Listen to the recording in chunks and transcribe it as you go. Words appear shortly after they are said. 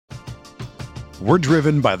We're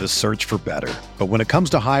driven by the search for better. But when it comes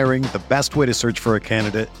to hiring, the best way to search for a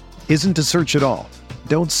candidate isn't to search at all.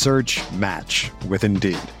 Don't search, match with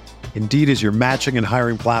Indeed. Indeed is your matching and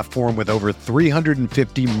hiring platform with over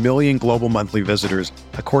 350 million global monthly visitors,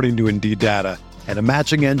 according to Indeed data, and a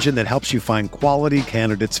matching engine that helps you find quality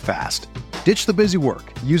candidates fast. Ditch the busy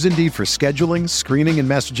work. Use Indeed for scheduling, screening, and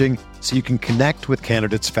messaging so you can connect with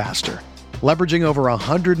candidates faster. Leveraging over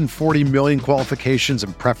 140 million qualifications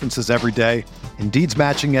and preferences every day, Indeed's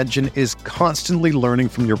matching engine is constantly learning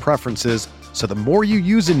from your preferences, so the more you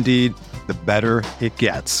use Indeed, the better it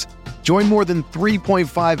gets. Join more than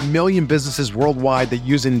 3.5 million businesses worldwide that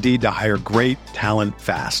use Indeed to hire great talent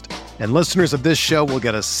fast. And listeners of this show will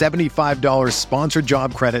get a $75 sponsored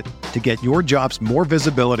job credit to get your jobs more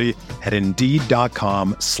visibility at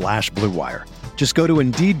Indeed.com/Blue Wire. Just go to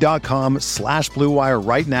Indeed.com/Blue Wire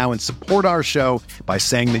right now and support our show by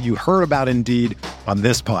saying that you heard about Indeed on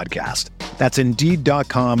this podcast. That's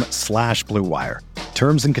Indeed.com/Blue Wire.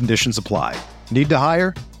 Terms and conditions apply. Need to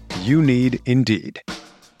hire? You need Indeed.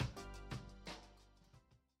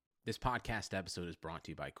 This podcast episode is brought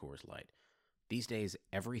to you by Coors Light. These days,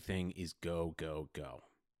 everything is go, go, go.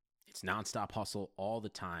 It's nonstop hustle all the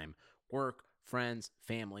time. Work, friends,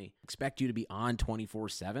 family, expect you to be on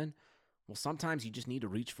 24/7. Well, sometimes you just need to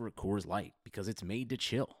reach for a Coors Light because it's made to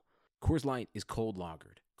chill. Coors Light is cold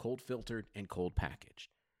lagered, cold filtered, and cold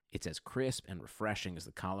packaged. It's as crisp and refreshing as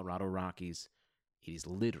the Colorado Rockies. It is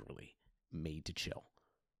literally made to chill.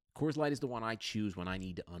 Coors Light is the one I choose when I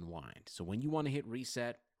need to unwind. So when you want to hit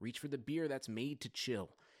reset, reach for the beer that's made to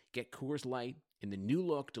chill. Get Coors Light in the new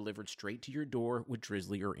look delivered straight to your door with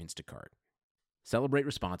Drizzly or Instacart. Celebrate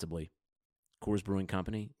responsibly. Coors Brewing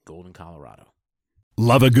Company, Golden, Colorado.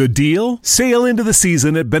 Love a good deal? Sail into the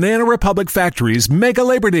season at Banana Republic Factory's Mega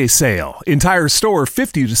Labor Day Sale. Entire store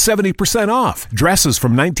 50 to 70% off. Dresses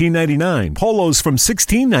from $19.99. Polos from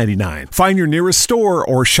 $16.99. Find your nearest store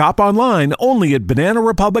or shop online only at Banana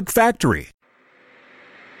Republic Factory.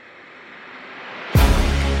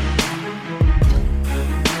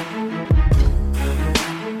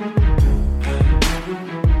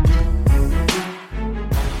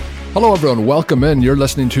 Hello everyone, welcome in. You're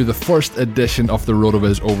listening to the first edition of the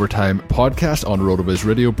RotoViz Overtime podcast on RotoViz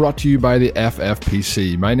Radio, brought to you by the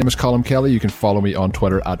FFPC. My name is Colin Kelly. You can follow me on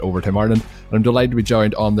Twitter at Overtime Ireland. And I'm delighted to be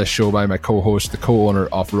joined on this show by my co-host, the co-owner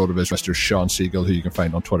of RotoViz, Mr. Sean Siegel, who you can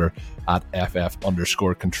find on Twitter at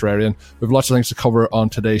FF_Contrarian. We have lots of things to cover on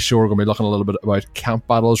today's show. We're going to be looking a little bit about camp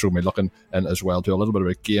battles. We're going to be looking in as well to a little bit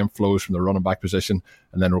about game flows from the running back position.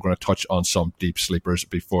 And then we're going to touch on some deep sleepers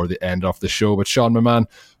before the end of the show. But Sean, my man,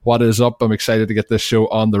 what is up? I'm excited to get this show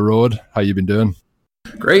on the road. How you been doing?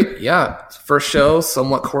 Great. Yeah. First show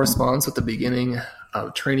somewhat corresponds with the beginning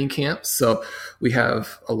of training camp. So we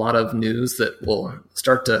have a lot of news that will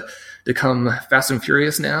start to come fast and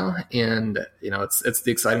furious now. And, you know, it's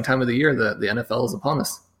the exciting time of the year. The NFL is upon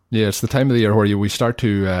us. Yeah, it's the time of the year where we start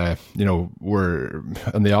to, we're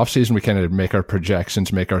in the off season, we kind of make our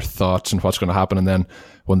projections, make our thoughts and what's going to happen. And then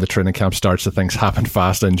when the training camp starts, the things happen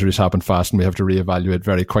fast, injuries happen fast, and we have to reevaluate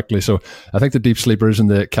very quickly. So I think the deep sleepers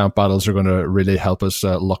and the camp battles are going to really help us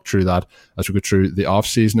look through that as we go through the off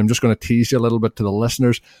season. I'm just going to tease you a little bit to the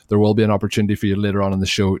listeners. There will be an opportunity for you later on in the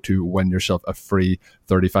show to win yourself a free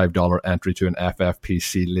 $35 entry to an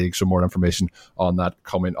FFPC league. So more information on that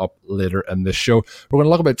coming up later in this show. We're going to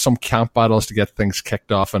look about some camp battles to get things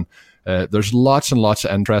kicked off, and there's lots and lots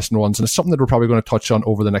of interesting ones, and it's something that we're probably going to touch on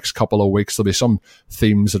over the next couple of weeks. There'll be some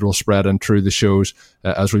themes that will spread in through the shows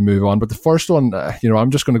as we move on. But the first one, I'm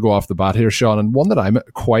just going to go off the bat here, Sean, and one that I'm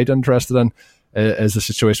quite interested in is the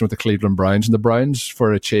situation with the Cleveland Browns. And the Browns,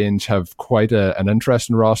 for a change, have quite an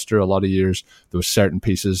interesting roster. A lot of years, there was certain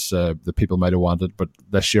pieces that people might have wanted, but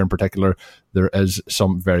this year in particular, there is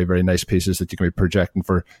some very, very nice pieces that you can be projecting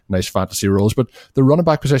for nice fantasy roles. But the running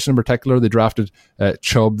back position in particular, they drafted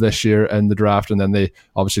Chubb this year in the draft, and then they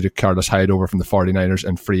obviously took Carlos Hyde over from the 49ers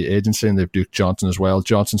in free agency, and they've Duke Johnson as well.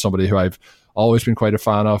 Johnson, somebody who I've always been quite a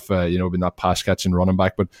fan of, been that pass-catching running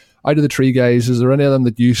back. But out of the three guys, is there any of them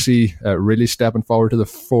that you see really stepping forward to the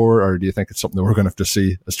fore, or do you think it's something that we're going to have to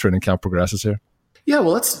see as training camp progresses here? Yeah,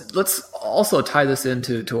 well, let's also tie this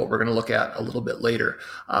into what we're going to look at a little bit later,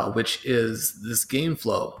 which is this game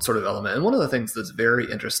flow sort of element. And one of the things that's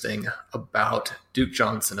very interesting about Duke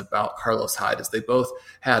Johnson, about Carlos Hyde, is they both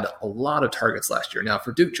had a lot of targets last year. Now,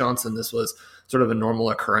 for Duke Johnson, this was sort of a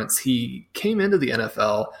normal occurrence. He came into the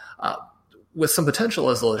NFL with some potential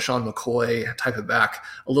as a LaShawn McCoy type of back,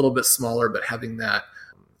 a little bit smaller, but having that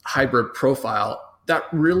hybrid profile. That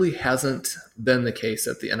really hasn't been the case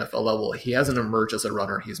at the NFL level. He hasn't emerged as a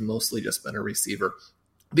runner. He's mostly just been a receiver.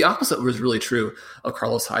 The opposite was really true of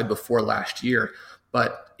Carlos Hyde before last year.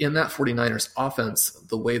 But in that 49ers offense,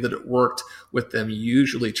 the way that it worked with them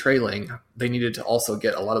usually trailing, they needed to also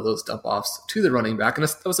get a lot of those dump offs to the running back. And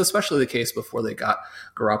that was especially the case before they got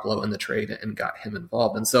Garoppolo in the trade and got him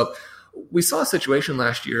involved. And so we saw a situation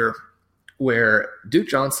last year where Duke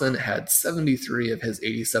Johnson had 73 of his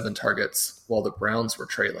 87 targets while the Browns were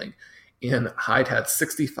trailing. And Hyde had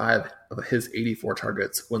 65 of his 84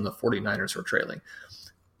 targets when the 49ers were trailing.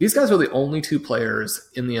 These guys were the only two players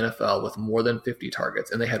in the NFL with more than 50 targets,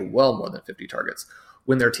 and they had well more than 50 targets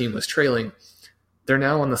when their team was trailing. They're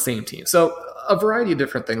now on the same team. So a variety of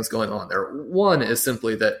different things going on there. One is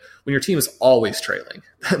simply that when your team is always trailing,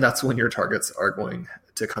 that's when your targets are going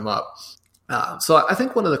to come up. So I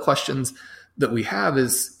think one of the questions that we have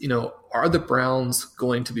is, are the Browns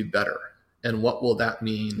going to be better? And what will that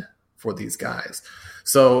mean for these guys?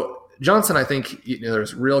 So Johnson, I think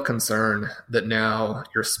there's real concern that now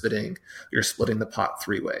you're splitting the pot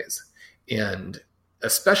three ways. And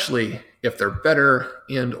especially if they're better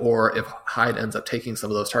and or if Hyde ends up taking some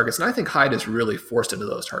of those targets. And I think Hyde is really forced into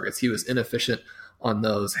those targets. He was inefficient on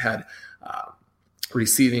those, had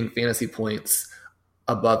receiving fantasy points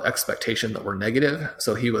above expectation that were negative.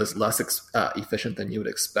 So he was less efficient than you would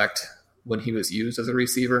expect when he was used as a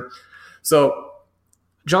receiver. So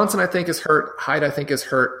Johnson, I think, is hurt. Hyde, I think, is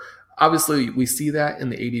hurt. Obviously, we see that in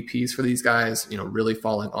the ADPs for these guys, really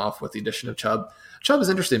falling off with the addition of Chubb. Chubb is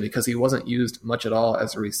interesting because he wasn't used much at all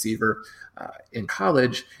as a receiver in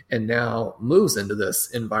college, and now moves into this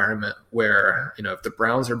environment where, if the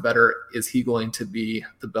Browns are better, is he going to be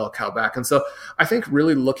the bell cow back? And so I think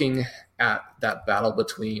really looking at that battle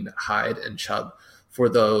between Hyde and Chubb for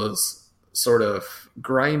those sort of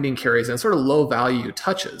grinding carries and sort of low value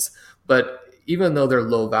touches, but even though they're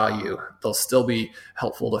low value, they'll still be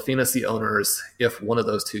helpful to fantasy owners if one of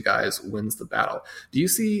those two guys wins the battle. Do you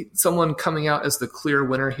see someone coming out as the clear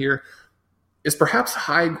winner here? Is perhaps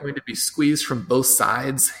Hyde going to be squeezed from both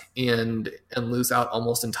sides and lose out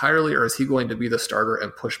almost entirely, or is he going to be the starter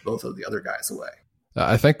and push both of the other guys away?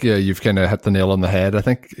 I think you've kind of hit the nail on the head. I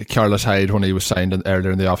think Carlos Hyde, when he was signed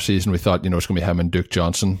earlier in the offseason, we thought, it's going to be him and Duke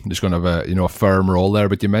Johnson. He's going to have a firm role there.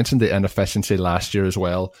 But you mentioned the inefficiency last year as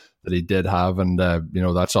well that he did have. And,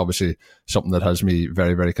 that's obviously something that has me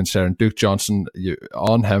very, very concerned. Duke Johnson,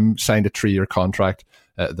 on him, signed a 3-year contract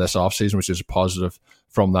this offseason, which is a positive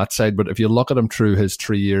from that side. But if you look at him through his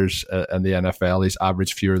 3 years in the NFL, he's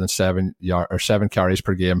averaged fewer than 7 carries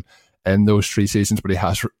per game in those 3 seasons, but he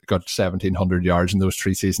has got 1,700 yards in those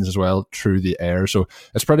 3 seasons as well through the air. So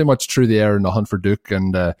it's pretty much through the air and nothing for Duke.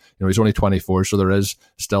 And, he's only 24, so there is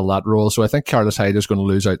still that role. So I think Carlos Hyde is going to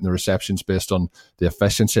lose out in the receptions based on the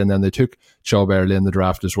efficiency. And then they took Chubb early in the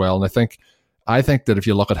draft as well. And I think that if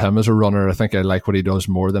you look at him as a runner, I think I like what he does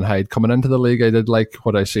more than Hyde. Coming into the league, I did like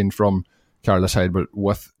what I seen from Carlos Hyde, but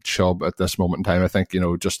with Chubb at this moment in time, I think,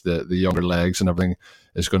 just the younger legs and everything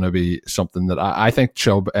is going to be something that I think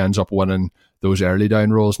Chubb ends up winning those early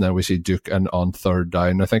down roles. Now we see Duke on third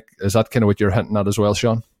down. I think, is that kind of what you're hinting at as well,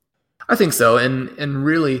 Sean? I think so. And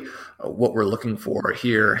really what we're looking for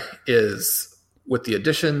here is, with the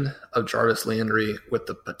addition of Jarvis Landry, with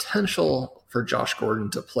the potential for Josh Gordon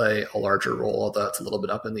to play a larger role, although that's a little bit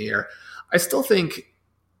up in the air, I still think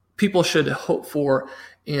people should hope for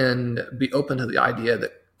and be open to the idea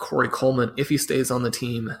that Corey Coleman, if he stays on the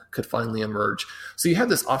team, could finally emerge. So you have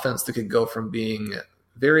this offense that could go from being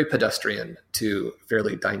very pedestrian to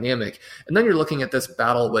fairly dynamic. And then you're looking at this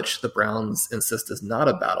battle, which the Browns insist is not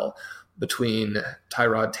a battle, between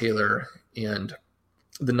Tyrod Taylor and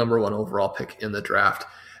the number 1 overall pick in the draft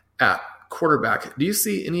at quarterback. Do you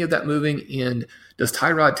see any of that moving? And does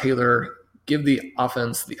Tyrod Taylor give the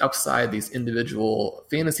offense the upside, these individual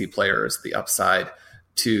fantasy players the upside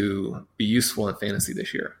to be useful in fantasy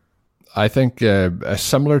this year? I think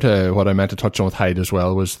similar to what I meant to touch on with Hyde as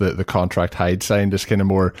well was the contract Hyde signed is kind of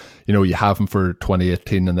more, you have him for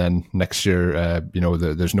 2018 and then next year,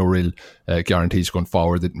 there's no real guarantees going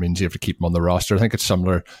forward. That means you have to keep him on the roster. I think it's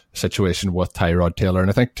similar situation with Tyrod Taylor. And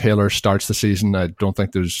I think Taylor starts the season. I don't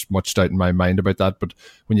think there's much doubt in my mind about that. But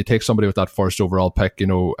when you take somebody with that first overall pick,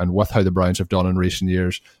 and with how the Browns have done in recent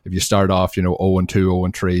years, if you start off, 0-2,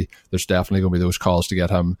 0-3, there's definitely going to be those calls to get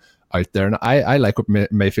him out there. And I like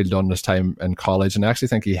what Mayfield done this time in college, and I actually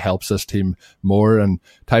think he helps this team more. And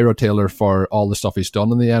Tyrod Taylor, for all the stuff he's done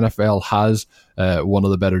in the NFL, has one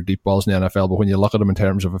of the better deep balls in the NFL. But when you look at him in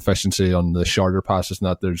terms of efficiency on the shorter passes,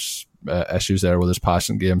 there's issues there with his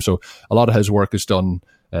passing game. So a lot of his work is done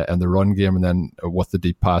and the run game, and then with the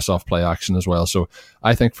deep pass off play action as well. So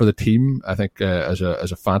I think for the team, I think as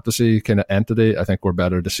a fantasy kind of entity, I think we're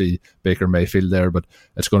better to see Baker Mayfield there, but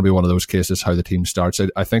it's going to be one of those cases how the team starts.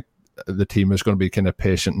 I think the team is going to be kind of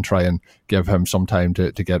patient and try and give him some time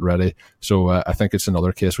to get ready. So I think it's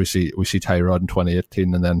another case we see Tyrod in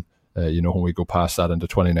 2018, and then when we go past that into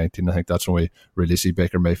 2019, I think that's when we really see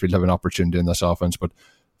Baker Mayfield have an opportunity in this offense. But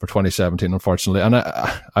for 2017, unfortunately, and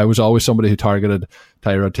I was always somebody who targeted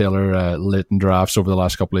Tyrod Taylor late in drafts over the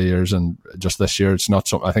last couple of years, and just this year, it's not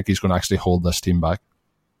so. I think he's going to actually hold this team back.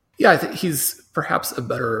 Yeah, I think he's perhaps a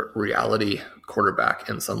better reality quarterback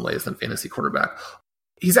in some ways than fantasy quarterback.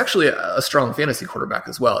 He's actually a strong fantasy quarterback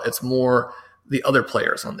as well. It's more the other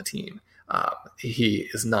players on the team. He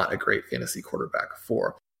is not a great fantasy quarterback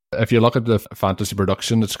for. If you look at the fantasy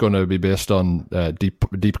production, it's going to be based on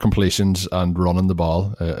deep completions and running the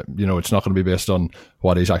ball. It's not going to be based on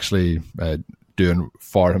what he's actually doing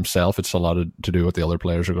for himself. It's a lot to do with what the other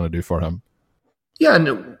players are going to do for him. Yeah,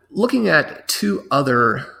 and looking at two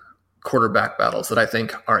other quarterback battles that I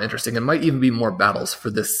think are interesting and might even be more battles for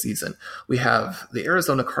this season. We have the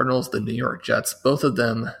Arizona Cardinals, the New York Jets. Both of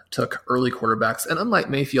them took early quarterbacks, and unlike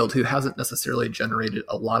Mayfield, who hasn't necessarily generated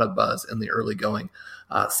a lot of buzz in the early going,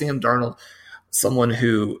 Sam Darnold, someone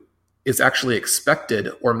who is actually expected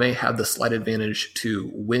or may have the slight advantage to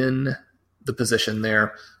win the position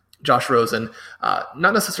there. Josh Rosen,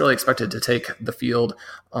 not necessarily expected to take the field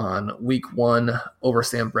on week 1 over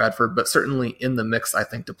Sam Bradford, but certainly in the mix, I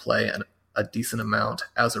think, to play a decent amount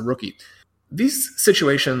as a rookie. These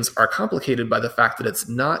situations are complicated by the fact that it's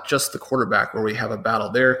not just the quarterback where we have a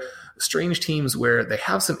battle. They're strange teams where they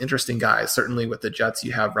have some interesting guys. Certainly with the Jets,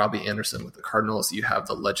 you have Robbie Anderson. With the Cardinals, you have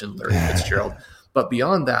the legend Larry Fitzgerald. But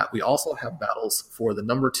beyond that, we also have battles for the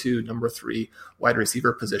number 2, number 3 wide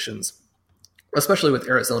receiver positions, especially with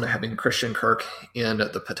Arizona having Christian Kirk and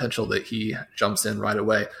the potential that he jumps in right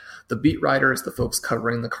away. The beat writers, the folks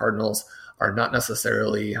covering the Cardinals, are not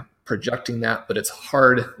necessarily projecting that, but it's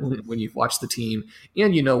hard when you've watched the team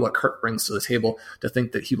and you know what Kirk brings to the table to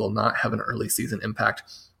think that he will not have an early season impact.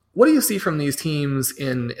 What do you see from these teams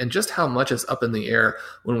and just how much is up in the air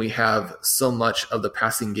when we have so much of the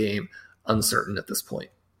passing game uncertain at this point?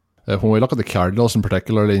 When we look at the Cardinals in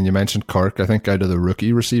particularly, and you mentioned Kirk, I think out of the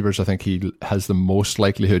rookie receivers, I think he has the most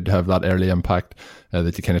likelihood to have that early impact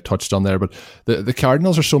that you kind of touched on there. But the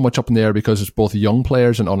Cardinals are so much up in the air because it's both young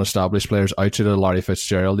players and unestablished players outside of Larry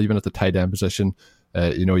Fitzgerald, even at the tight end position.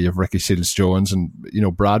 You have Ricky Seals-Jones and,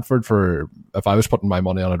 Bradford. If I was putting my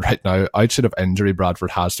money on it right now, outside of injury,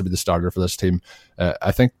 Bradford has to be the starter for this team.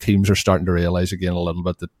 I think teams are starting to realize again a little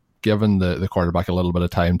bit that giving the quarterback a little bit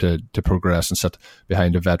of time to progress and sit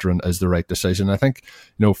behind a veteran is the right decision. I think,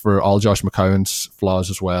 for all Josh McCown's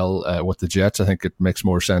flaws as well with the Jets, I think it makes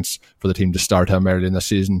more sense for the team to start him early in the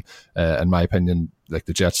season. In my opinion, like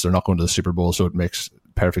the Jets, they're not going to the Super Bowl, so it makes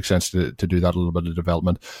perfect sense to do that, a little bit of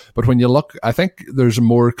development. But when you look, I think there's a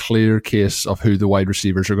more clear case of who the wide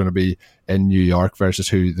receivers are going to be in New York versus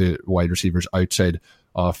who the wide receivers outside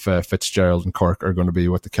of Fitzgerald and Kirk are going to be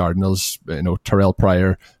with the Cardinals. Terrell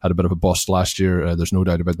Pryor had a bit of a bust last year. There's no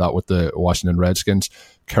doubt about that with the Washington Redskins.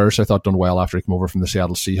 Kearse, I thought, done well after he came over from the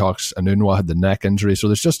Seattle Seahawks. Enunwa had the neck injury. So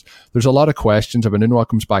there's a lot of questions. If Enunwa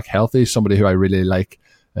comes back healthy, somebody who I really like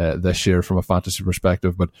this year from a fantasy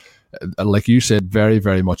perspective, but like you said, very,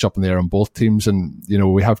 very much up in the air on both teams. And,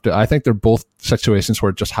 we have to, I think they're both situations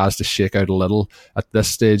where it just has to shake out a little at this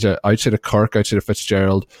stage, outside of Kirk, outside of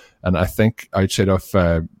Fitzgerald. And I think outside of,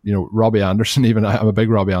 Robbie Anderson, even I'm a big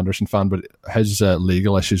Robbie Anderson fan, but his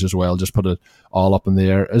legal issues as well just put it all up in the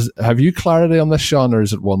air. Have you clarity on this, Sean, or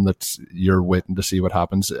is it one that you're waiting to see what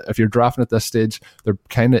happens? If you're drafting at this stage, they're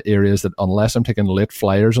kind of areas that unless I'm taking late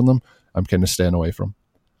flyers on them, I'm kind of staying away from.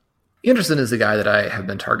 Anderson is a guy that I have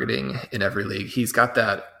been targeting in every league. He's got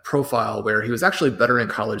that profile where he was actually better in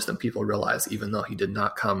college than people realize, even though he did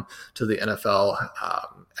not come to the NFL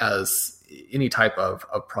as any type of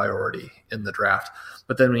priority in the draft.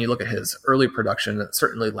 But then when you look at his early production,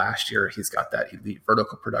 certainly last year, he's got that elite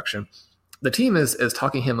vertical production. The team is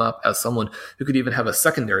talking him up as someone who could even have a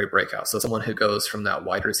secondary breakout. So someone who goes from that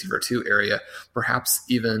wide receiver 2 area, perhaps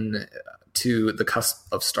even to the cusp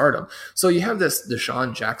of stardom. So you have this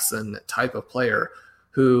Deshaun Jackson type of player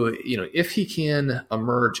who, if he can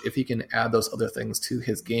emerge, if he can add those other things to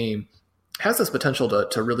his game, has this potential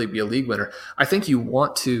to really be a league winner. I think you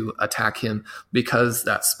want to attack him because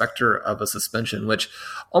that specter of a suspension, which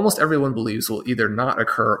almost everyone believes will either not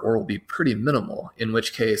occur or will be pretty minimal, in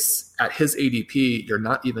which case at his ADP, you're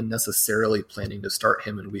not even necessarily planning to start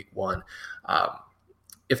him in week 1.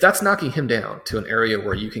 If that's knocking him down to an area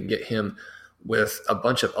where you can get him with a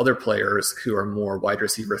bunch of other players who are more wide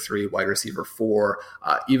receiver 3, wide receiver 4.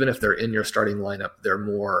 Even if they're in your starting lineup, they're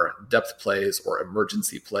more depth plays or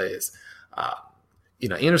emergency plays.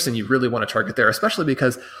 Anderson, you really want to target there, especially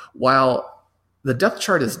because while the depth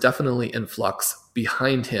chart is definitely in flux,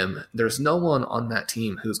 behind him, there's no one on that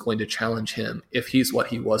team who's going to challenge him if he's what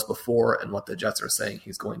he was before and what the Jets are saying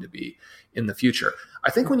he's going to be in the future. I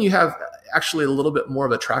think when you have actually a little bit more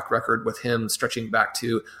of a track record with him stretching back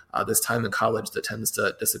to this time in college that tends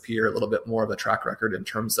to disappear, a little bit more of a track record in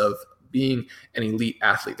terms of being an elite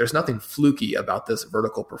athlete. There's nothing fluky about this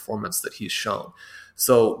vertical performance that he's shown.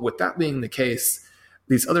 So with that being the case,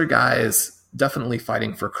 these other guys definitely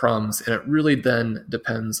fighting for crumbs, and it really then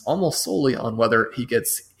depends almost solely on whether he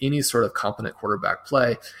gets any sort of competent quarterback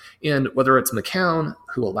play, and whether it's McCown,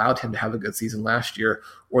 who allowed him to have a good season last year,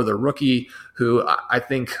 or the rookie, who I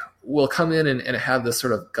think will come in and have this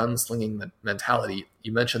sort of gunslinging mentality.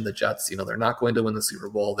 You mentioned the Jets, they're not going to win the Super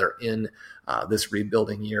Bowl. They're in this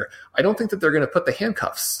rebuilding year. I don't think that they're going to put the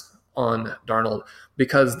handcuffs on Darnold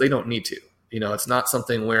because they don't need to. It's not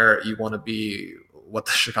something where you want to be what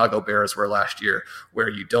the Chicago Bears were last year, where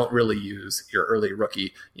you don't really use your early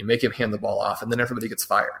rookie, you make him hand the ball off, and then everybody gets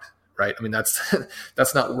fired, right? I mean,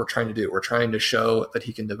 that's not what we're trying to do. We're trying to show that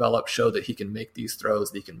he can develop, show that he can make these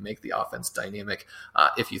throws, that he can make the offense dynamic.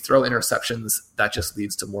 If you throw interceptions, that just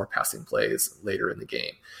leads to more passing plays later in the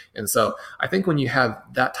game. And so I think when you have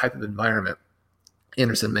that type of environment,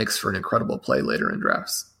 Anderson makes for an incredible play later in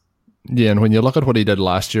drafts. Yeah, and when you look at what he did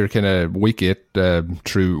last year, kind of week 8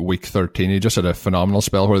 through week 13, he just had a phenomenal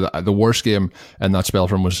spell where the worst game in that spell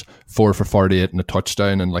for him was 4 for 48 and a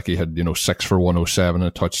touchdown, and he had 6 for 107 and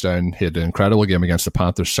a touchdown. He had an incredible game against the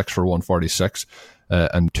Panthers, 6 for 146.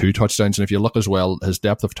 And 2 touchdowns. And if you look as well, his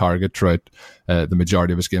depth of target throughout the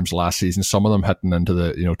majority of his games last season, some of them hitting into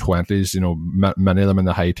the 20s, many of them in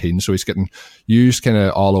the high teens. So he's getting used kind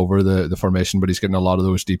of all over the formation, but he's getting a lot of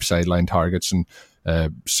those deep sideline targets. And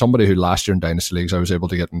somebody who last year in Dynasty Leagues I was able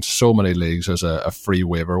to get in so many leagues as a free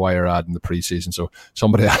waiver wire ad in the preseason. So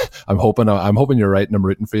somebody I'm hoping you're right, and I'm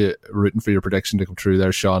rooting for your prediction to come true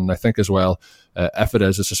there, Sean. And I think as well, if it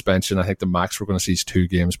is a suspension, I think the max we're going to see is 2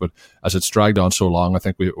 games. But as it's dragged on so long, I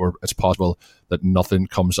think it's possible that nothing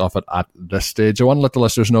comes off it at this stage. I want to let the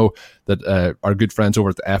listeners know that our good friends over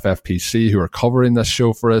at the FFPC, who are covering this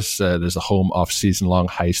show for us, it is the home of season-long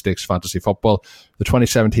high-stakes fantasy football. The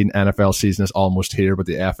 2017 NFL season is almost here, but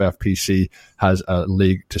the FFPC has a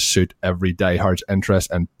league to suit every diehard's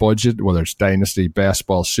interest and budget, whether it's Dynasty, Best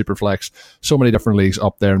Ball, Superflex, so many different leagues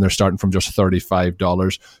up there, and they're starting from just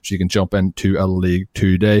 $35, so you can jump into a league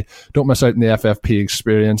today. Don't miss out on the FFP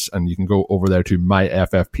experience, and you can go over there to My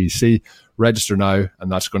FFPC. Register now,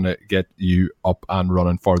 and that's going to get you up and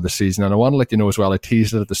running for the season. And I want to let you know as well, I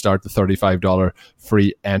teased it at the start, the $35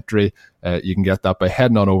 free entry. You can get that by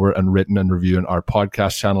heading on over and rating and reviewing our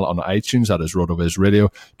podcast channel on iTunes. That is RotoViz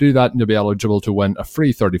Radio. Do that and you'll be eligible to win a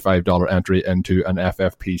free $35 entry into an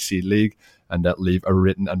FFPC league, and leave a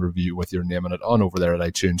written and review with your name on it on over there at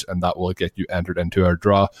iTunes, and that will get you entered into our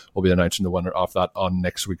draw. We'll be announcing the winner of that on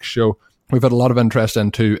next week's show. We've had a lot of interest in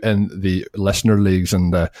the listener leagues,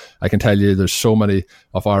 and I can tell you there's so many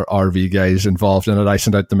of our RV guys involved in it. I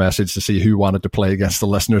sent out the message to see who wanted to play against the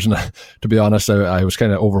listeners, and to be honest, I was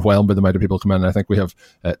kind of overwhelmed by the amount of people coming in. I think we have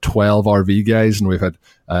 12 RV guys, and we've had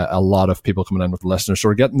a lot of people coming in with the listeners. So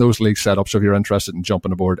we're getting those leagues set up, so if you're interested in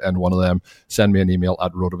jumping aboard in one of them, send me an email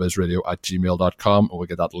at rotovizradio@gmail.com, and we'll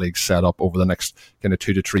get that league set up over the next kind of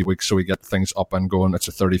 2 to 3 weeks so we get things up and going. It's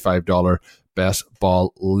a $35 best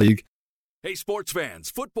ball league. Hey, sports fans,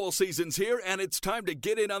 football season's here, and it's time to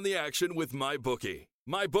get in on the action with MyBookie.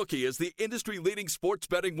 MyBookie is the industry-leading sports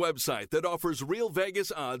betting website that offers real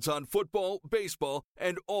Vegas odds on football, baseball,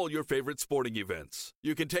 and all your favorite sporting events.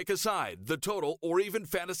 You can take a side, the total, or even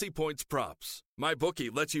fantasy points props. MyBookie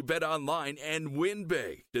lets you bet online and win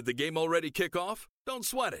big. Did the game already kick off? Don't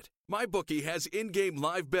sweat it. MyBookie has in-game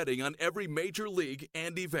live betting on every major league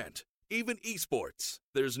and event, even esports.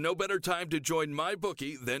 There's no better time to join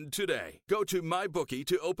MyBookie than today. Go to MyBookie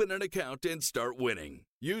to open an account and start winning.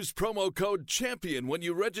 Use promo code CHAMPION when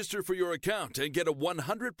you register for your account and get a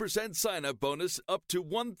 100% sign-up bonus up to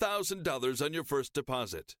 $1,000 on your first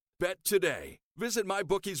deposit. Bet today. Visit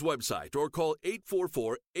MyBookie's website or call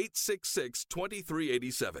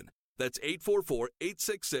 844-866-2387. That's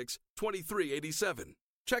 844-866-2387.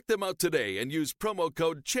 Check them out today and use promo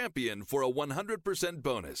code CHAMPION for a 100%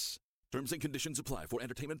 bonus. Terms and conditions apply. For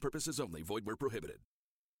entertainment purposes only. Void where prohibited.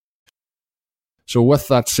 So with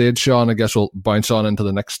that said, Sean, I guess we'll bounce on into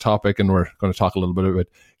the next topic, and we're going to talk a little bit about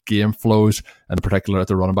game flows, and in particular at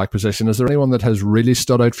the running back position. Is there anyone that has really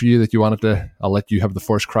stood out for you that you wanted to? I'll let you have the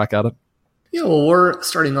first crack at it. Yeah, well, we're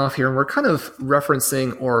starting off here, and we're kind of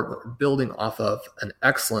referencing or building off of an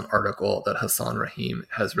excellent article that Hassan Rahim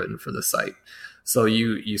has written for the site. So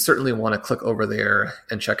you certainly want to click over there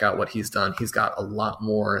and check out what he's done. He's got a lot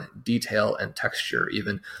more detail and texture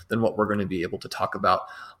even than what we're going to be able to talk about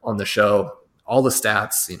on the show. All the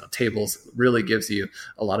stats, tables, really gives you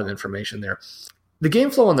a lot of information there. The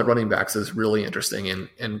game flow on the running backs is really interesting,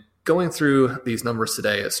 and going through these numbers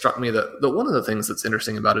today, it struck me that one of the things that's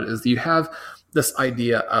interesting about it is you have this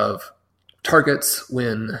idea of targets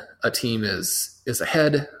when a team is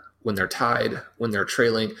ahead, when they're tied, when they're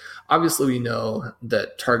trailing. Obviously, we know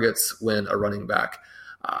that targets when a running back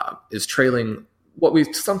is trailing, what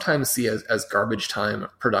we sometimes see as garbage time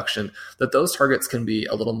production, that those targets can be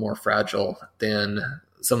a little more fragile than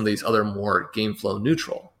some of these other more game flow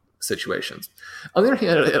neutral situations. On the other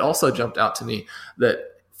hand, it also jumped out to me that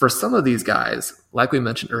for some of these guys, like we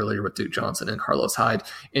mentioned earlier with Duke Johnson and Carlos Hyde,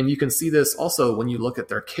 and you can see this also when you look at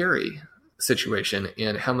their carry situation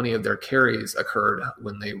and how many of their carries occurred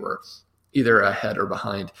when they were either ahead or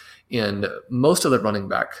behind. And most of the running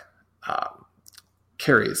back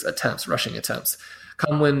carries, rushing attempts,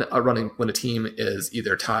 come when a team is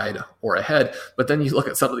either tied or ahead. But then you look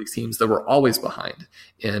at some of these teams that were always behind,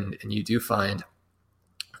 and you do find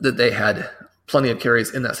that they had plenty of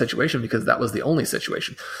carries in that situation because that was the only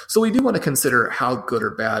situation. So we do want to consider how good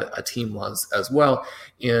or bad a team was as well.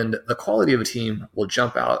 And the quality of a team will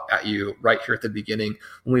jump out at you right here at the beginning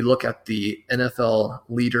when we look at the NFL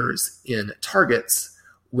leaders in targets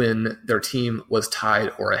when their team was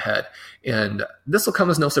tied or ahead. And this will come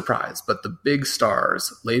as no surprise, but the big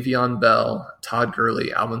stars, Le'Veon Bell, Todd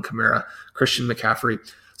Gurley, Alvin Kamara, Christian McCaffrey,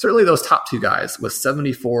 certainly those top two guys with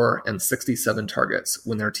 74 and 67 targets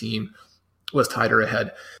when their team was tied or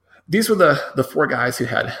ahead. These were the four guys who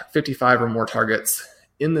had 55 or more targets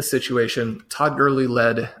in this situation. Todd Gurley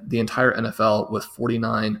led the entire NFL with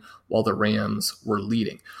 49, while the Rams were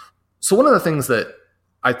leading. So one of the things that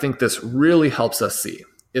I think this really helps us see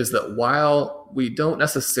is that while we don't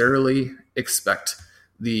necessarily expect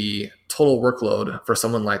the total workload for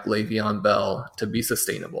someone like Le'Veon Bell to be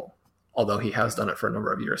sustainable, although he has done it for a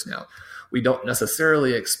number of years now, we don't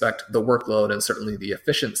necessarily expect the workload and certainly the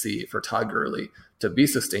efficiency for Todd Gurley to be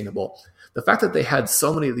sustainable. The fact that they had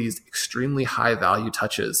so many of these extremely high value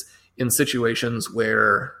touches in situations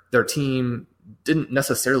where their team didn't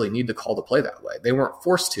necessarily need to call the play that way, they weren't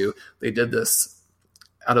forced to, they did this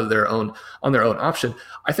on their own option.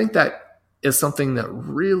 I think that is something that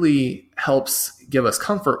really helps give us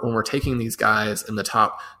comfort when we're taking these guys in the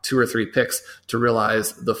top 2 or 3 picks to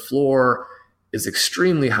realize the floor is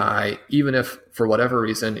extremely high, even if for whatever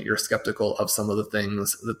reason you're skeptical of some of the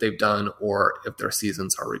things that they've done or if their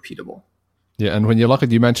seasons are repeatable. Yeah, and when you look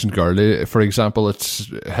at, you mentioned Gurley, for example, it's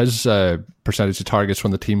his percentage of targets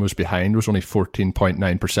when the team was behind was only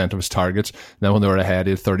 14.9% of his targets. Now when they were ahead,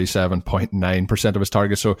 he had 37.9% of his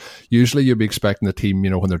targets. So usually you'd be expecting the team,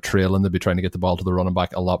 when they're trailing, they'd be trying to get the ball to the running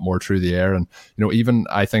back a lot more through the air. And, even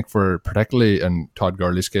I think for particularly in Todd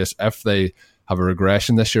Gurley's case, if they have a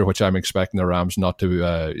regression this year, which I'm expecting the Rams not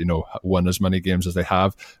to, win as many games as they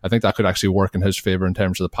have, I think that could actually work in his favor in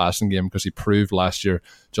terms of the passing game, because he proved last year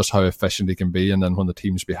just how efficient he can be. And then when the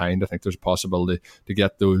team's behind, I think there's a possibility to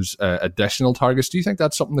get those additional targets. Do you think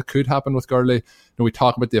that's something that could happen with Gurley? We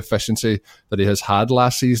talk about the efficiency that he has had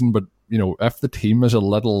last season, but if the team is a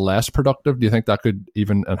little less productive, do you think that could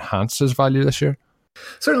even enhance his value this year?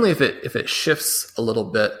 Certainly, if it shifts a little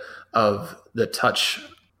bit of the touch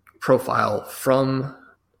profile from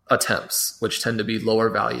attempts, which tend to be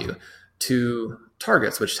lower value, to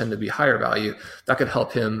targets, which tend to be higher value, that could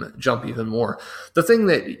help him jump even more. The thing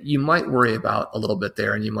that you might worry about a little bit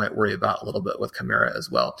there, and you might worry about a little bit with Kamara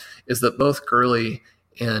as well, is that both Gurley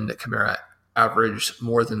and Kamara averaged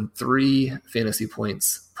more than 3 fantasy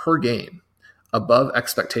points per game above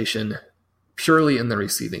expectation purely in the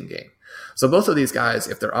receiving game. So both of these guys,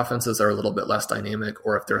 if their offenses are a little bit less dynamic,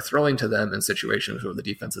 or if they're throwing to them in situations where the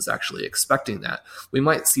defense is actually expecting that, we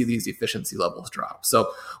might see these efficiency levels drop.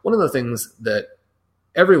 So one of the things that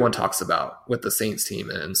everyone talks about with the Saints team,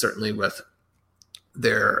 and certainly with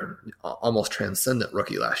their almost transcendent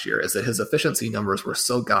rookie last year, is that his efficiency numbers were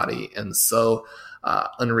so gaudy and so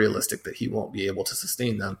unrealistic that he won't be able to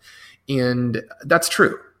sustain them. And that's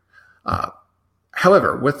true.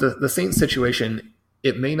 However, with the Saints situation,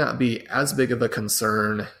 it may not be as big of a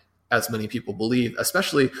concern as many people believe,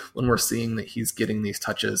 especially when we're seeing that he's getting these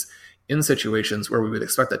touches in situations where we would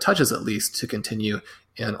expect the touches at least to continue,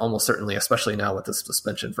 and almost certainly, especially now with the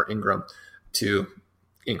suspension for Ingram, to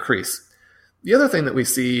increase. The other thing that we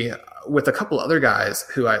see with a couple other guys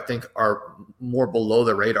who I think are more below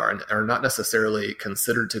the radar and are not necessarily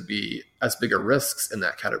considered to be as big a risks in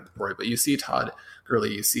that category, but you see Todd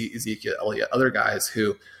Gurley, you see Ezekiel Elliott, other guys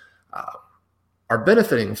who are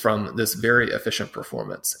benefiting from this very efficient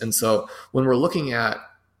performance. And so when we're looking at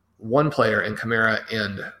one player in Kamara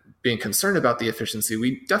and being concerned about the efficiency,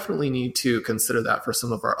 we definitely need to consider that for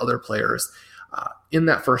some of our other players in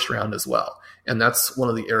that first round as well. And that's one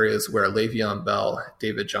of the areas where Le'Veon Bell,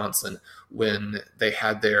 David Johnson, when they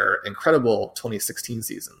had their incredible 2016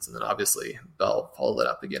 seasons, and then obviously Bell followed it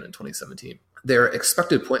up again in 2017, their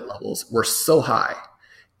expected point levels were so high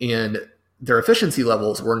and their efficiency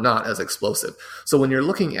levels were not as explosive. So when you're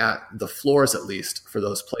looking at the floors, at least for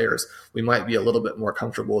those players, we might be a little bit more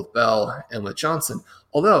comfortable with Bell and with Johnson.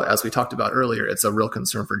 Although, as we talked about earlier, it's a real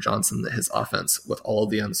concern for Johnson that his offense, with all of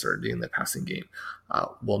the uncertainty in the passing game,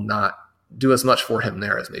 will not do as much for him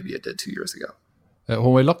there as maybe it did 2 years ago.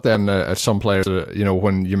 When we look then at some players,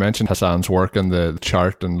 when you mentioned Hassan's work in the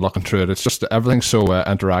chart and looking through it, it's just everything's so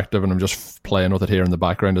interactive, and I'm just playing with it here in the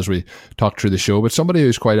background as we talk through the show. But somebody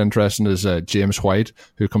who's quite interesting is James White,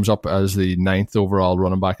 who comes up as the 9th overall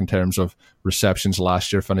running back in terms of receptions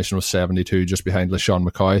last year, finishing with 72, just behind LaShawn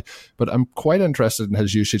McCoy. But I'm quite interested in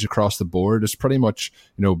his usage across the board. It's pretty much,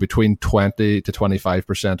 between 20 to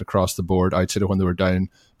 25% across the board outside of when they were down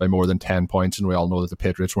by more than 10 points. And we all know that the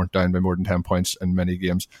Patriots weren't down by more than 10 points in many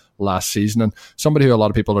games last season. And somebody who a lot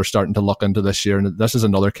of people are starting to look into this year, and this is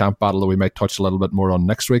another camp battle that we might touch a little bit more on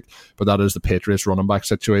next week, but that is the Patriots running back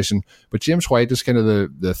situation. But James White is kind of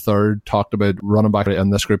the third talked about running back in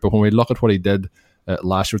this group. But when we look at what he did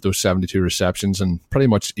last year with those 72 receptions and pretty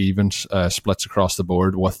much even splits across the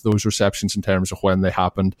board with those receptions in terms of when they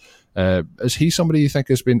happened, is he somebody you think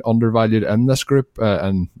has been undervalued in this group?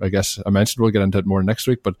 And I guess I mentioned we'll get into it more next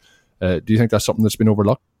week, but do you think that's something that's been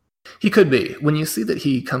overlooked? He could be. When you see that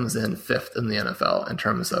he comes in 5th in the NFL in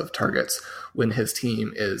terms of targets when his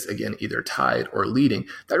team is, again, either tied or leading,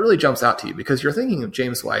 that really jumps out to you because you're thinking of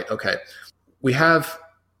James White, okay, we have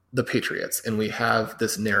the Patriots and we have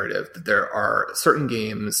this narrative that there are certain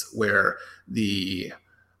games where the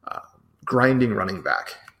grinding running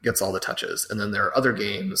back gets all the touches, and then there are other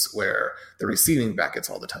games where the receiving back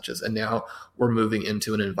gets all the touches. And now we're moving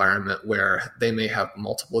into an environment where they may have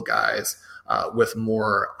multiple guys with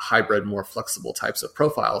more hybrid, more flexible types of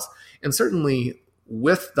profiles. And certainly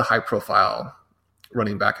with the high profile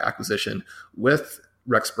running back acquisition, with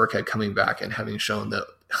Rex Burkhead coming back and having shown that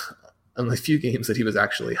in the few games that he was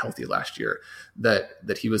actually healthy last year,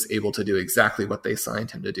 that he was able to do exactly what they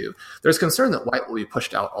signed him to do, there's concern that White will be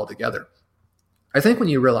pushed out altogether. I think when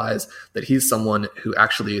you realize that he's someone who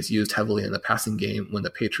actually is used heavily in the passing game when the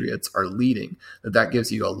Patriots are leading, that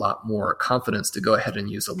gives you a lot more confidence to go ahead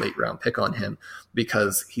and use a late round pick on him,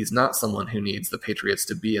 because he's not someone who needs the Patriots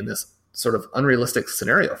to be in this sort of unrealistic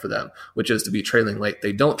scenario for them, which is to be trailing late.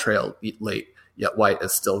 They don't trail late, yet White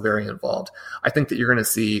is still very involved. I think that you're going to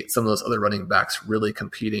see some of those other running backs really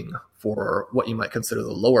competing for what you might consider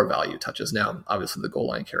the lower value touches. Now, obviously the goal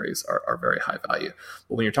line carries are very high value,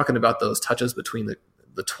 but when you're talking about those touches between the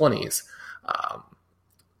 20s,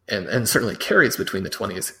 and certainly carries between the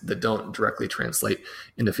 20s that don't directly translate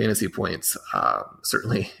into fantasy points,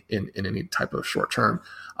 certainly in any type of short term,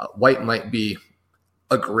 White might be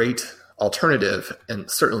a great alternative, and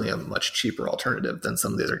certainly a much cheaper alternative than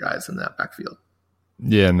some of the other guys in that backfield.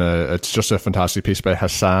 Yeah, and it's just a fantastic piece by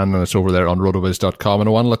Hassan, and it's over there on rotoviz.com. And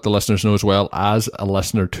I want to let the listeners know as well, as a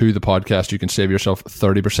listener to the podcast, you can save yourself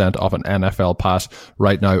 30% off an NFL pass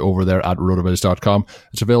right now over there at rotoviz.com.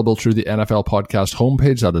 It's available through the NFL podcast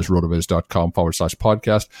homepage. That is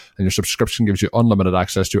rotoviz.com/podcast. And your subscription gives you unlimited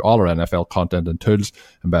access to all our NFL content and tools.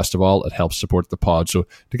 And best of all, it helps support the pod. So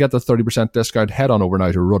to get the 30% discount, head on over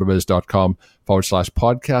now to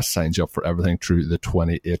rotoviz.com/podcast. Signs you up for everything through the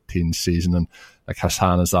 2018 season. And like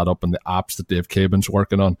Hassan has that up in the apps that Dave Cabin's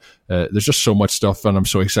working on. There's just so much stuff, and I'm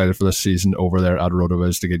so excited for this season over there at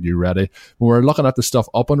RotoViz to get you ready. When we're looking at the stuff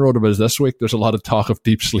up on RotoViz this week, there's a lot of talk of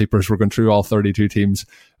deep sleepers. We're going through all 32 teams,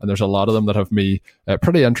 and there's a lot of them that have me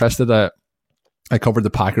pretty interested. I covered the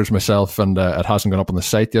Packers myself, and it hasn't gone up on the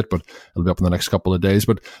site yet, but it'll be up in the next couple of days.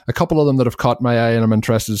 But a couple of them that have caught my eye, and I'm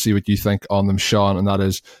interested to see what you think on them, Sean, and that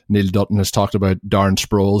is Neil Dutton has talked about Darren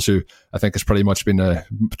Sproles, who I think has pretty much been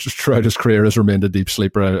just throughout his career has remained a deep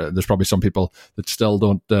sleeper. There's probably some people that still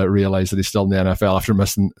don't realise that he's still in the NFL after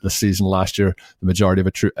missing the season last year, the majority of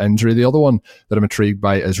it through injury. The other one that I'm intrigued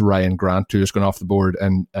by is Ryan Grant, who has gone off the board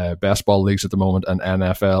in best ball leagues at the moment, and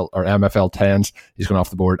NFL or MFL 10s. He's gone off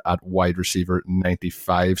the board at wide receiver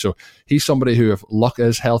 95. So he's somebody who, if Luck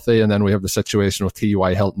is healthy, and then we have the situation with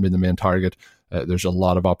T.Y. Hilton being the main target, There's a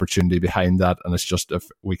lot of opportunity behind that, and it's just if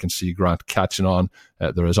we can see Grant catching on,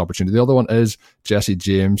 there is opportunity. The other one is Jesse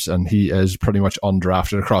James, and he is pretty much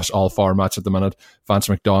undrafted across all formats at the minute. Vance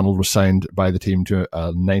McDonald was signed by the team to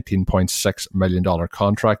a $19.6 million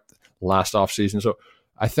contract last offseason. So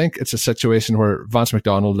I think it's a situation where Vance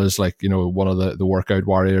McDonald is one of the workout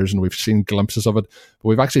warriors, and we've seen glimpses of it. But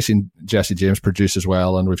we've actually seen Jesse James produce as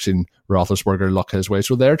well, and we've seen Roethlisberger luck his way.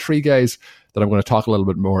 So there are three guys that I'm going to talk a little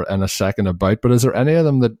bit more in a second about. But is there any of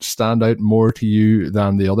them that stand out more to you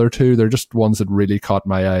than the other two? They're just ones that really caught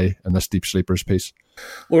my eye in this Deep Sleepers piece.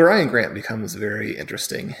 Well, Ryan Grant becomes very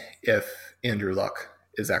interesting if Andrew Luck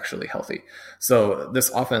is actually healthy. So this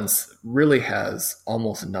offense really has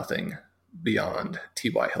almost nothing beyond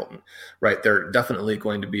T.Y. Hilton, right? They're definitely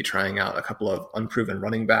going to be trying out a couple of unproven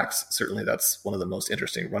running backs. Certainly that's one of the most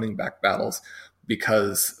interesting running back battles,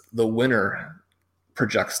 because the winner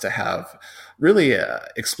projects to have really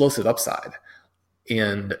explosive upside,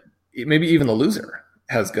 and maybe even the loser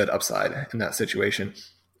has good upside in that situation,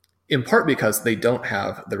 in part because they don't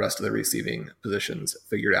have the rest of the receiving positions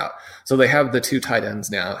figured out. So they have the two tight ends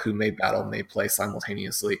now who may battle, may play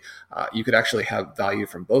simultaneously. You could actually have value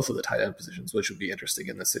from both of the tight end positions, which would be interesting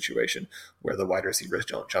in this situation where the wide receivers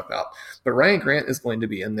don't jump out. But Ryan Grant is going to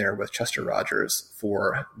be in there with Chester Rogers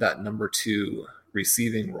for that number 2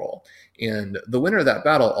 receiving role. And the winner of that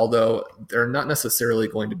battle, although they're not necessarily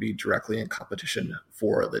going to be directly in competition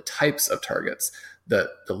for the types of targets that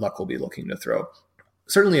the Luck will be looking to throw,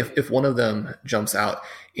 certainly if one of them jumps out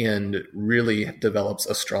and really develops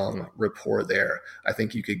a strong rapport there, I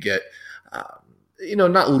think you could get,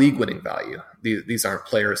 not league-winning value. These aren't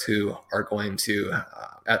players who are going to,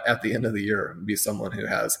 at the end of the year, be someone who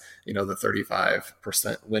has, the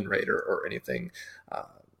 35% win rate or anything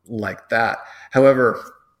like that. However,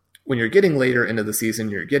 when you're getting later into the season,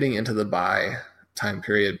 you're getting into the bye time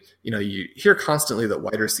period, you hear constantly that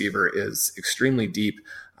wide receiver is extremely deep.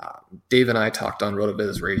 Dave and I talked on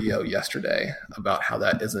RotoViz Radio yesterday about how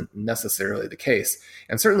that isn't necessarily the case.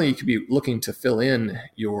 And certainly you could be looking to fill in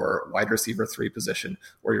your wide receiver 3 position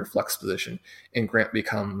or your flex position, and Grant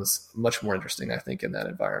becomes much more interesting, I think, in that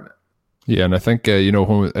environment. Yeah, and I think,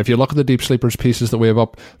 if you look at the deep sleepers pieces that we have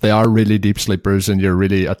up, they are really deep sleepers, and you're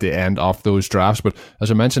really at the end of those drafts. But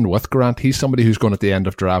as I mentioned with Grant, he's somebody who's going at the end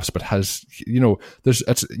of drafts, but has,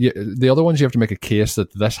 the other ones you have to make a case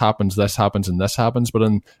that this happens, and this happens. But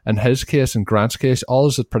in his case, in Grant's case,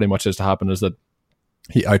 all that pretty much has to happen is that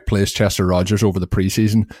he outplays Chester Rogers over the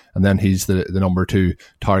preseason, and then he's the number 2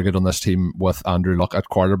 target on this team with Andrew Luck at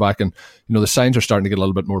quarterback. And, the signs are starting to get a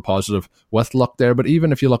little bit more positive with Luck there. But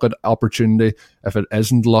even if you look at opportunity, if it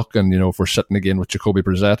isn't Luck, and, if we're sitting again with Jacoby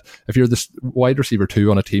Brissett, if you're this wide receiver 2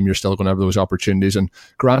 on a team, you're still going to have those opportunities. And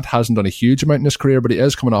Grant hasn't done a huge amount in his career, but he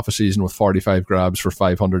is coming off a season with 45 grabs for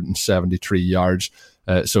 573 yards.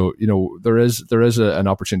 So there is an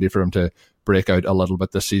opportunity for him to break out a little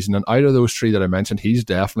bit this season. And out of those 3 that I mentioned, he's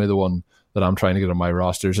definitely the one that I'm trying to get on my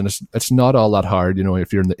rosters. And it's not all that hard,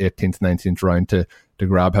 if you're in the 18th, 19th round to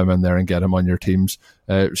grab him in there and get him on your teams.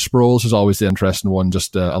 Sproles is always the interesting one,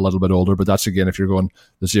 just a little bit older, but that's again if you're going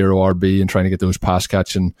the 0 RB and trying to get those pass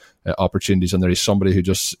catching opportunities. And there is somebody who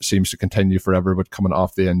just seems to continue forever, but coming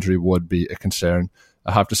off the injury would be a concern.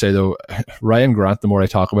 I have to say, though, Ryan Grant, the more I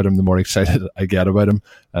talk about him, the more excited I get about him,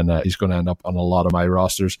 and he's going to end up on a lot of my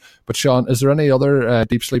rosters. But Sean, is there any other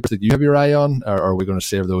deep sleepers that you have your eye on, or are we going to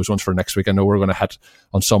save those ones for next week? I know we're going to hit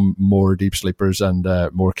on some more deep sleepers and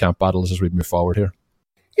more camp battles as we move forward here.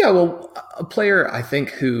 Yeah, well, a player I think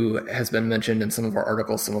who has been mentioned in some of our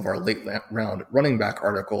articles, some of our late round running back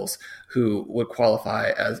articles, who would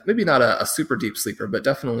qualify as maybe not a super deep sleeper, but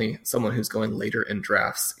definitely someone who's going later in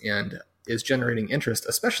drafts and is generating interest,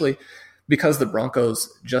 especially because the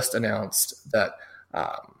Broncos just announced that,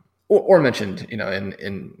 or mentioned,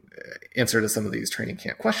 in answer to some of these training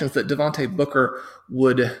camp questions, that Devontae Booker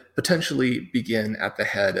would potentially begin at the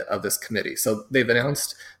head of this committee. So they've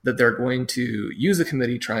announced that they're going to use a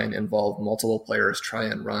committee, try and involve multiple players, try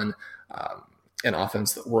and run an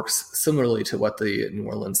offense that works similarly to what the New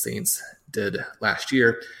Orleans Saints did last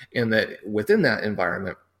year, and that within that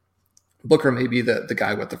environment, Booker may be the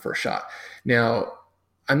guy with the first shot. Now,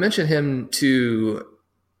 I mentioned him to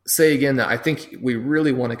say again that I think we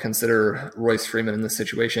really want to consider Royce Freeman in this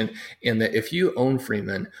situation, and that if you own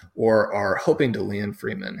Freeman or are hoping to land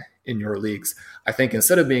Freeman in your leagues, I think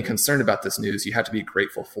instead of being concerned about this news, you have to be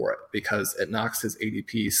grateful for it, because it knocks his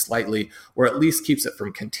ADP slightly, or at least keeps it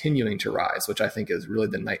from continuing to rise, which I think is really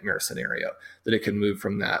the nightmare scenario, that it can move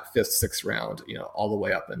from that 5th, 6th round, all the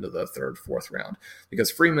way up into the 3rd, 4th round, because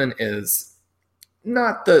Freeman is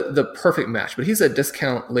not the perfect match, but he's a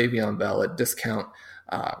discount Le'Veon Bell, a discount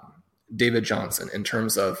David Johnson in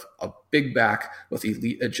terms of a big back with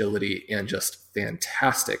elite agility and just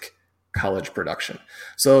fantastic college production.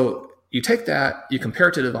 So you take that, you compare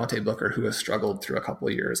it to Devontae Booker, who has struggled through a couple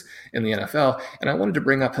of years in the NFL. And I wanted to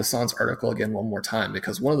bring up Hassan's article again one more time,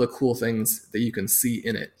 because one of the cool things that you can see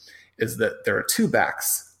in it is that there are two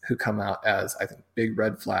backs who come out as, I think, big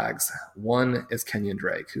red flags. One is Kenyon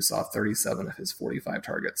Drake, who saw 37 of his 45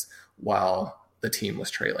 targets while the team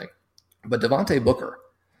was trailing. But Devontae Booker,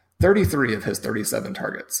 33 of his 37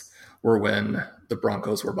 targets were when the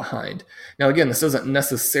Broncos were behind. Now, again, this doesn't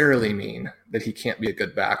necessarily mean that he can't be a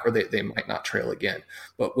good back, or they might not trail again.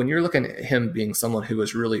 But when you're looking at him being someone who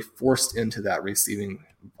was really forced into that receiving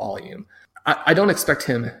volume, I don't expect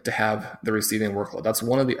him to have the receiving workload. That's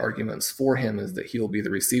one of the arguments for him, is that he will be the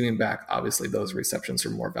receiving back. Obviously, those receptions are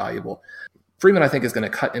more valuable. Freeman, I think, is going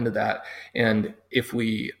to cut into that. And if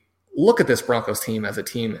we look at this Broncos team as a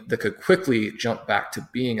team that could quickly jump back to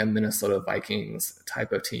being a Minnesota Vikings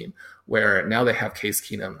type of team, where now they have Case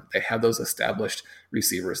Keenum, they have those established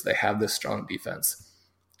receivers, they have this strong defense,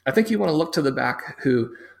 I think you want to look to the back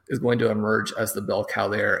who is going to emerge as the bell cow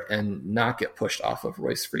there and not get pushed off of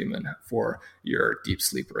Royce Freeman for your deep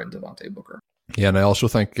sleeper in Devontae Booker. Yeah, and I also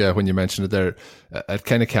think when you mentioned it there, it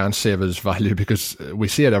kind of can save his value, because we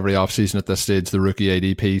see it every offseason at this stage. The rookie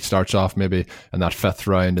ADP starts off maybe in that 5th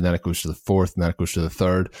round, and then it goes to the 4th, and then it goes to the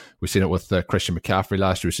 3rd. We've seen it with Christian McCaffrey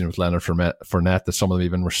last year. We've seen it with Leonard Fournette, that some of them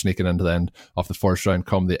even were sneaking into the end of the 1st round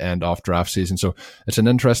come the end of draft season. So it's an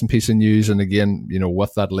interesting piece of news. And again,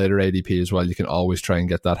 with that later ADP as well, you can always try and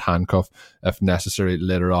get that handcuff if necessary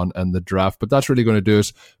later on in the draft. But that's really going to do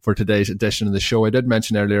us for today's edition of the show. I did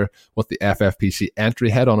mention earlier with the FFPC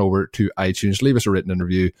entry, head on over to iTunes, leave us a written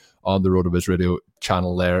review on the RotoViz Radio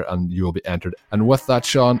channel there, and you will be entered. And with that,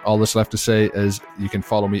 Sean, all that's left to say is you can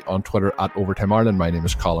follow me on Twitter at Overtime Ireland. My name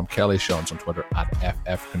is Colin Kelly. Sean's on Twitter at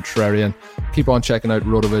FFContrarian. Keep on checking out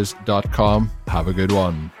rotoviz.com. Have a good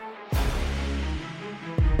one.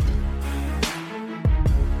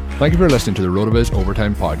 Thank you for listening to the RotoViz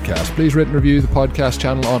Overtime Podcast. Please rate and review the podcast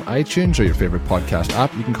channel on iTunes or your favorite podcast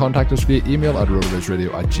app. You can contact us via email at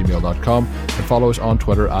rotovizradio@gmail.com and follow us on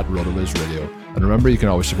Twitter at rotovizradio. And remember, you can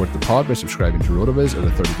always support the pod by subscribing to RotoViz at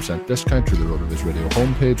a 30% discount through the RotoViz Radio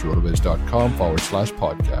homepage,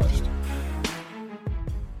 rotoviz.com/podcast.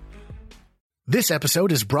 This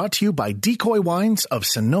episode is brought to you by Decoy Wines of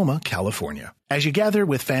Sonoma, California. As you gather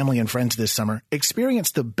with family and friends this summer,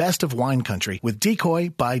 experience the best of wine country with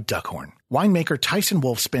Decoy by Duckhorn. Winemaker Tyson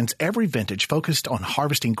Wolf spends every vintage focused on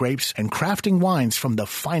harvesting grapes and crafting wines from the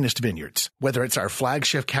finest vineyards. Whether it's our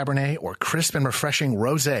flagship Cabernet or crisp and refreshing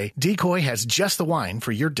Rosé, Decoy has just the wine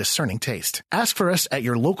for your discerning taste. Ask for us at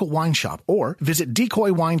your local wine shop or visit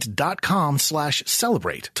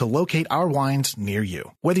decoywines.com/celebrate to locate our wines near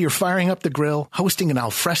you. Whether you're firing up the grill, hosting an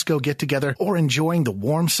alfresco get-together, or enjoying the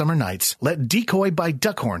warm summer nights, let Decoy by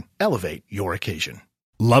Duckhorn elevate your occasion.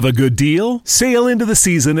 Love a good deal? Sail into the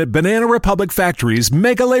season at Banana Republic Factory's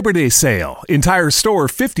Mega Labor Day Sale. Entire store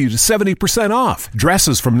 50 to 70% off.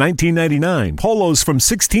 Dresses from $19.99. Polos from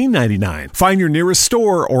 $16.99. Find your nearest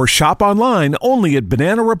store or shop online only at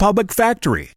Banana Republic Factory.